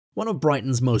One of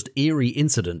Brighton's most eerie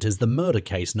incidents is the murder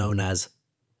case known as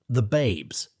the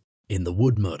Babes in the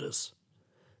Wood Murders.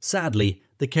 Sadly,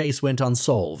 the case went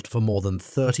unsolved for more than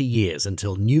 30 years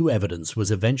until new evidence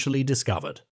was eventually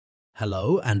discovered.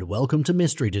 Hello and welcome to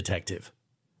Mystery Detective.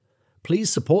 Please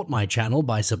support my channel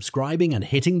by subscribing and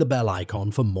hitting the bell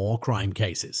icon for more crime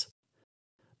cases.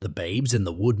 The Babes in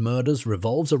the Wood Murders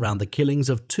revolves around the killings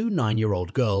of two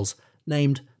 9-year-old girls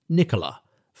named Nicola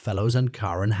Fellows and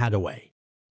Karen Hadaway.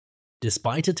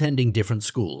 Despite attending different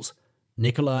schools,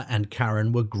 Nicola and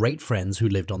Karen were great friends who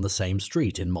lived on the same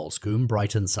street in Moulsecoombe,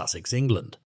 Brighton, Sussex,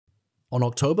 England. On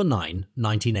October 9,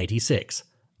 1986,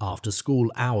 after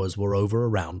school hours were over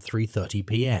around 3:30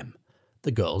 p.m.,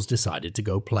 the girls decided to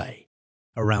go play.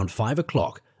 Around 5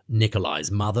 o'clock,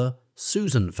 Nicola's mother,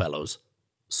 Susan Fellows,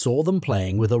 saw them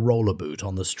playing with a roller boot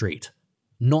on the street,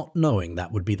 not knowing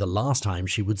that would be the last time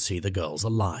she would see the girls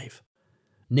alive.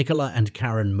 Nicola and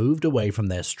Karen moved away from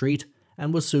their street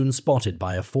and were soon spotted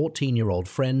by a 14-year-old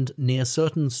friend near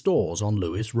certain stores on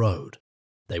Lewis Road.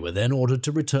 They were then ordered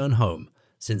to return home,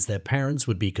 since their parents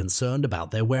would be concerned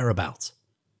about their whereabouts.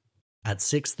 At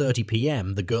 6:30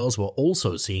 p.m., the girls were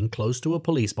also seen close to a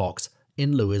police box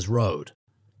in Lewis Road.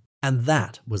 And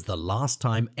that was the last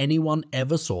time anyone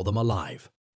ever saw them alive.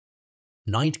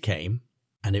 Night came,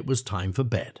 and it was time for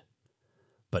bed.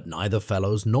 But neither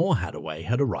Fellows nor Hadaway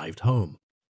had arrived home.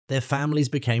 Their families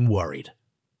became worried.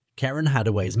 Karen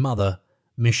Hadaway's mother,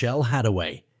 Michelle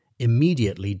Hadaway,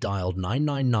 immediately dialed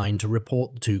 999 to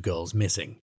report the two girls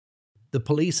missing. The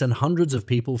police and hundreds of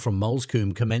people from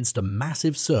Moulsecoombe commenced a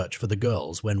massive search for the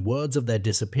girls when words of their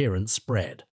disappearance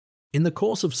spread. In the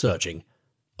course of searching,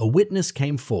 a witness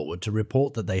came forward to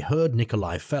report that they heard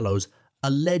Nicola Fellows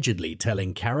allegedly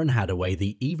telling Karen Hadaway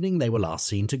the evening they were last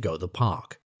seen to go to the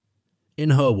park.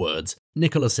 In her words,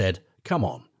 Nicola said, "Come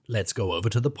on, let's go over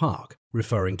to the park,"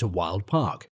 referring to Wild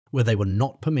Park, where they were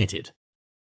not permitted.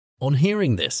 On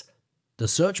hearing this, the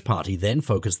search party then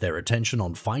focused their attention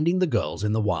on finding the girls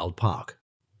in the Wild Park.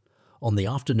 On the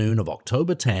afternoon of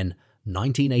October 10,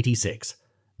 1986,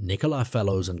 Nicola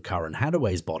Fellows and Karen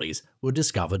Hadaway's bodies were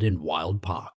discovered in Wild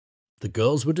Park. The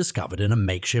girls were discovered in a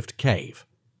makeshift cave,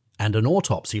 and an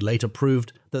autopsy later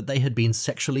proved that they had been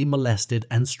sexually molested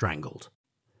and strangled.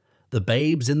 The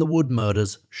Babes in the Wood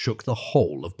Murders shook the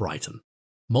whole of Brighton.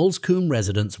 Moulsecoombe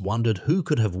residents wondered who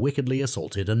could have wickedly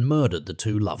assaulted and murdered the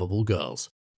two lovable girls.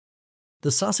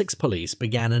 The Sussex police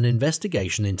began an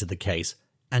investigation into the case,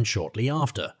 and shortly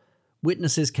after,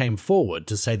 witnesses came forward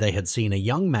to say they had seen a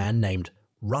young man named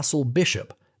Russell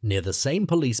Bishop near the same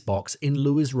police box in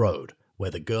Lewis Road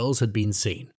where the girls had been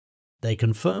seen. They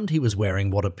confirmed he was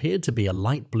wearing what appeared to be a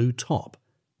light blue top,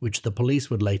 which the police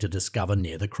would later discover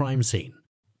near the crime scene.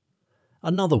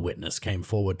 Another witness came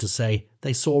forward to say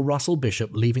they saw Russell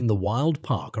Bishop leaving the Wild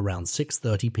Park around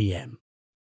 6:30 p.m.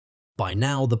 By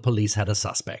now, the police had a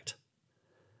suspect.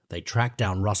 They tracked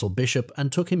down Russell Bishop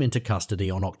and took him into custody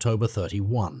on October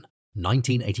 31,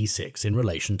 1986 in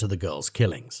relation to the girls'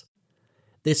 killings.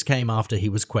 This came after he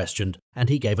was questioned and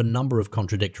he gave a number of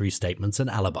contradictory statements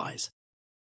and alibis.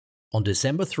 On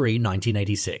December 3,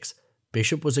 1986,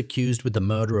 Bishop was accused with the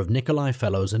murder of Nicola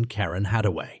Fellows and Karen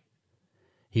Hadaway.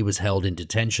 He was held in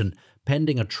detention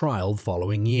pending a trial the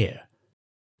following year.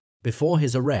 Before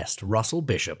his arrest, Russell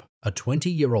Bishop, a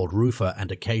 20-year-old roofer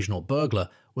and occasional burglar,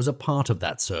 was a part of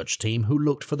that search team who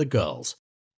looked for the girls.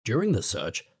 During the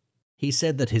search, he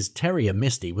said that his terrier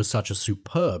Misty was such a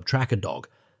superb tracker dog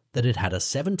that it had a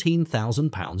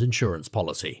 £17,000 insurance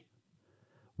policy.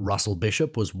 Russell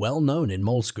Bishop was well known in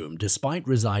Moulsecoombe despite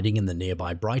residing in the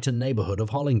nearby Brighton neighbourhood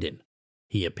of Hollingdon.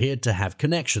 He appeared to have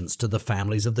connections to the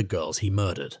families of the girls he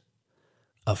murdered.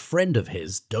 A friend of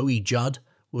his, Doey Judd,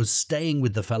 was staying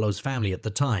with the Fellows family at the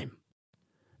time.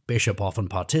 Bishop often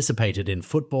participated in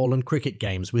football and cricket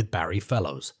games with Barry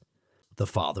Fellows, the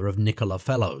father of Nicola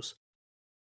Fellows.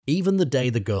 Even the day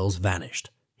the girls vanished,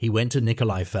 he went to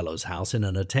Nicola Fellows' house in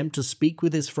an attempt to speak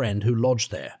with his friend who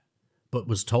lodged there, but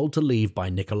was told to leave by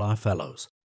Nicola Fellows.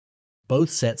 Both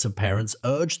sets of parents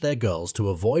urged their girls to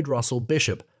avoid Russell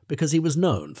Bishop because he was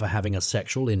known for having a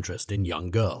sexual interest in young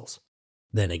girls.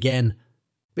 Then again,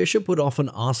 Bishop would often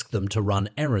ask them to run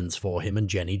errands for him and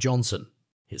Jenny Johnson,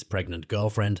 his pregnant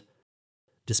girlfriend.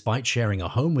 Despite sharing a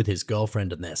home with his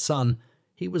girlfriend and their son,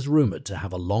 he was rumoured to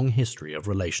have a long history of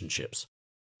relationships.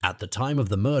 At the time of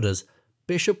the murders,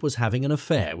 Bishop was having an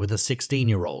affair with a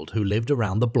 16-year-old who lived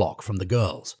around the block from the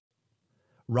girls.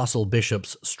 Russell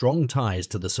Bishop's strong ties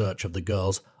to the search of the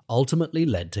girls ultimately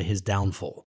led to his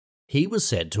downfall. He was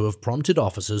said to have prompted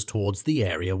officers towards the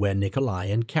area where Nicola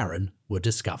and Karen were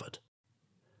discovered.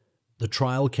 The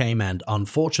trial came and,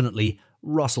 unfortunately,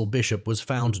 Russell Bishop was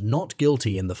found not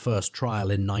guilty in the first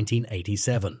trial in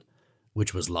 1987,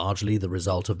 which was largely the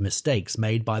result of mistakes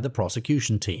made by the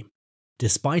prosecution team.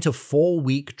 Despite a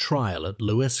 4-week trial at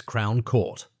Lewis Crown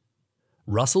Court,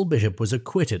 Russell Bishop was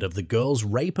acquitted of the girls'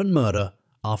 rape and murder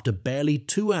after barely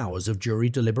 2 hours of jury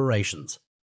deliberations.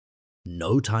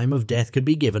 No time of death could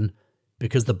be given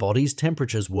because the bodies'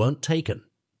 temperatures weren't taken,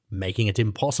 making it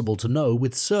impossible to know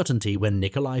with certainty when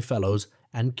Nikolai Fellows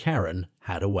and Karen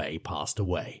Hadaway passed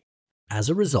away. As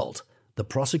a result, the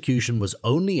prosecution was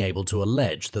only able to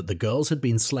allege that the girls had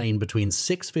been slain between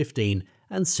 6:15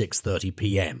 and 6:30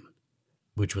 p.m.,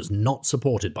 which was not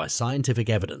supported by scientific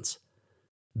evidence.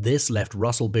 This left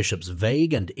Russell Bishop's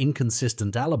vague and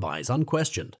inconsistent alibis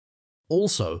unquestioned.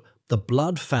 Also, the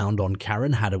blood found on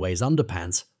Karen Hadaway's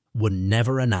underpants were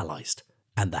never analyzed,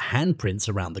 and the handprints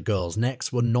around the girls'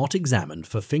 necks were not examined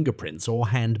for fingerprints or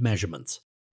hand measurements.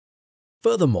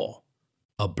 Furthermore,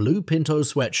 a blue Pinto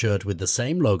sweatshirt with the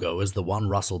same logo as the one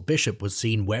Russell Bishop was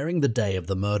seen wearing the day of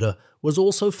the murder was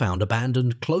also found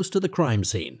abandoned close to the crime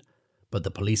scene, but the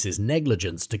police's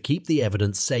negligence to keep the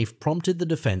evidence safe prompted the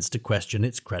defense to question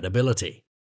its credibility.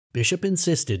 Bishop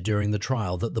insisted during the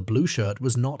trial that the blue shirt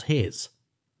was not his.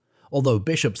 Although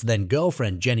Bishop's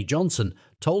then-girlfriend Jenny Johnson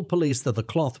told police that the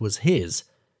cloth was his,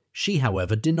 she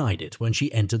however denied it when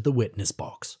she entered the witness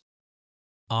box.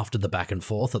 After the back and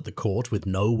forth at the court with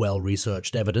no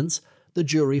well-researched evidence, the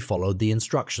jury followed the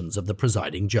instructions of the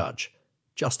presiding judge,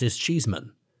 Justice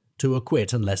Cheeseman, to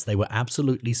acquit unless they were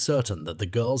absolutely certain that the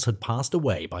girls had passed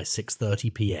away by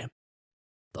 6:30 p.m.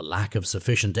 The lack of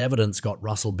sufficient evidence got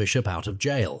Russell Bishop out of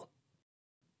jail.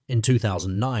 In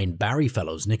 2009, Barry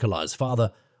Fellows, Nikolai's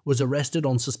father, was arrested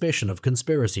on suspicion of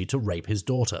conspiracy to rape his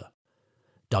daughter.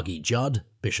 Dougie Judd,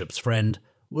 Bishop's friend,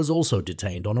 was also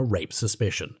detained on a rape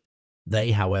suspicion.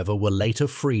 They, however, were later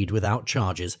freed without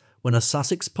charges when a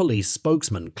Sussex police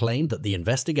spokesman claimed that the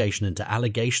investigation into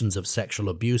allegations of sexual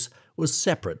abuse was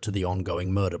separate to the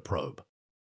ongoing murder probe.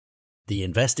 The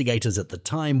investigators at the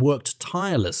time worked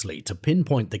tirelessly to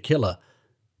pinpoint the killer,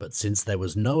 but since there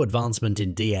was no advancement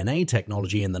in DNA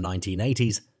technology in the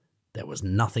 1980s, there was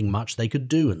nothing much they could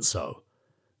do, and so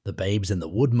the babes in the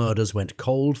Wood murders went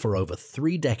cold for over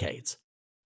 3 decades.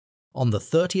 On the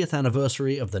 30th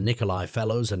anniversary of the Nikolai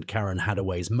Fellows and Karen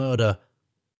Hadaway's murder,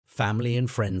 family and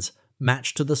friends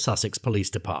marched to the Sussex Police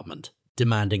Department,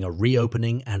 demanding a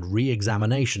reopening and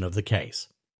re-examination of the case.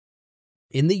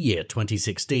 In the year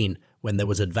 2016, when there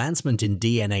was advancement in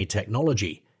DNA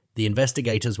technology, the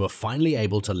investigators were finally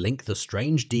able to link the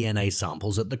strange DNA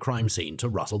samples at the crime scene to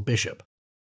Russell Bishop.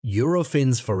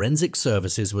 Eurofin's Forensic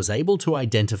Services was able to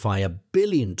identify a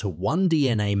 1,000,000,000-to-1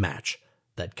 DNA match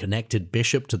that connected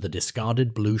Bishop to the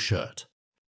discarded blue shirt.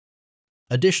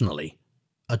 Additionally,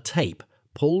 a tape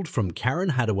pulled from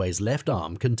Karen Hadaway's left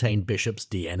arm contained Bishop's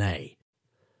DNA.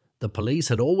 The police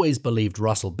had always believed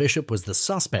Russell Bishop was the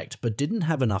suspect but didn't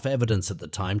have enough evidence at the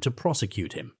time to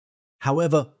prosecute him.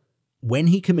 However, when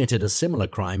he committed a similar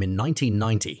crime in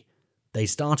 1990, they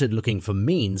started looking for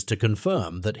means to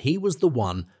confirm that he was the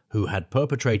one who had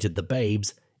perpetrated the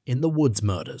babes in the Woods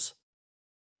murders.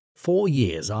 4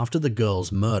 years after the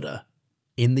girls' murder,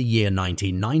 in the year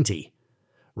 1990,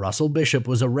 Russell Bishop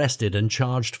was arrested and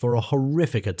charged for a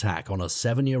horrific attack on a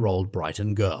 7-year-old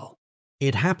Brighton girl.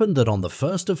 It happened that on the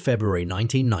 1st of February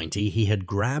 1990, he had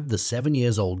grabbed the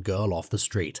 7-year-old girl off the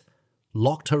street,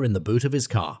 locked her in the boot of his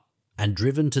car, and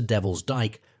driven to Devil's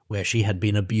Dyke, where she had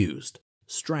been abused,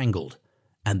 strangled,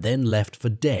 and then left for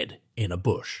dead in a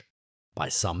bush. By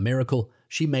some miracle,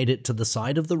 she made it to the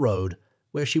side of the road,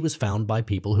 where she was found by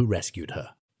people who rescued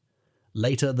her.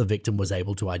 Later, the victim was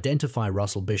able to identify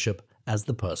Russell Bishop as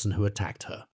the person who attacked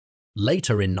her.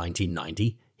 Later in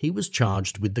 1990, he was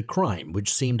charged with the crime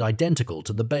which seemed identical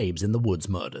to the babes in the Woods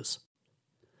murders.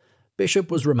 Bishop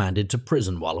was remanded to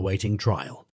prison while awaiting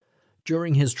trial.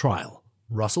 During his trial,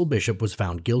 Russell Bishop was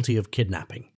found guilty of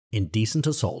kidnapping, indecent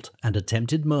assault, and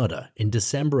attempted murder in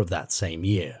December of that same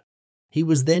year. He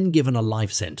was then given a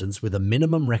life sentence with a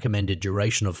minimum recommended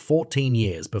duration of 14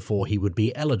 years before he would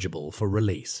be eligible for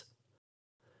release.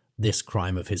 This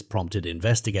crime of his prompted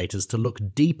investigators to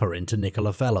look deeper into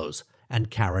Nicola Fellows and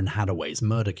Karen Hadaway's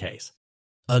murder case.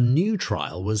 A new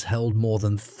trial was held more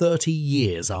than 30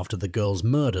 years after the girls'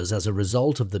 murders as a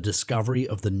result of the discovery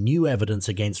of the new evidence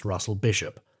against Russell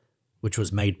Bishop, which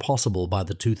was made possible by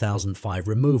the 2005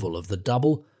 removal of the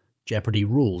double jeopardy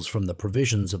rules from the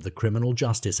provisions of the Criminal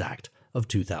Justice Act of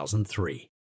 2003.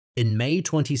 In May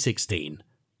 2016,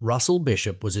 Russell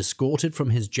Bishop was escorted from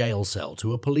his jail cell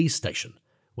to a police station,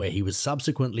 where he was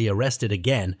subsequently arrested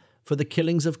again for the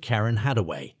killings of Karen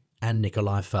Hadaway and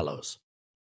Nikolai Fellows.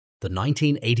 The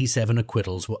 1987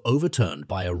 acquittals were overturned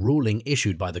by a ruling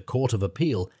issued by the Court of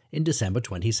Appeal in December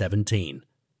 2017,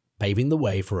 paving the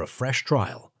way for a fresh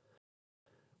trial.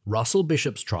 Russell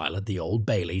Bishop's trial at the Old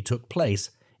Bailey took place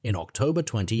in October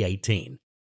 2018.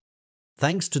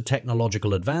 Thanks to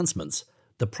technological advancements,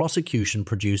 the prosecution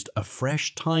produced a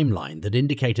fresh timeline that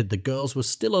indicated the girls were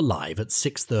still alive at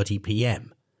 6:30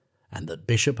 p.m. and that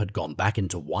Bishop had gone back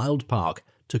into Wild Park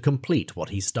to complete what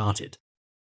he started.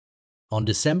 On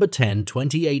December 10,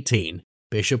 2018,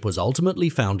 Bishop was ultimately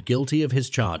found guilty of his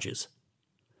charges.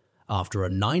 After a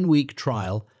 9-week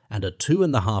trial and a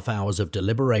 2.5 hours of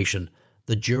deliberation,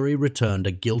 the jury returned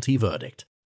a guilty verdict.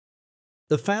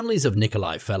 The families of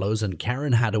Nikolai Fellows and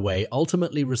Karen Hadaway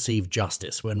ultimately received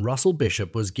justice when Russell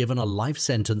Bishop was given a life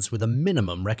sentence with a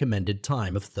minimum recommended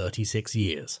time of 36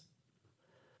 years.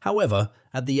 However,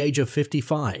 at the age of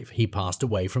 55, he passed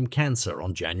away from cancer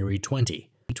on January 20,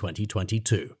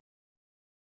 2022.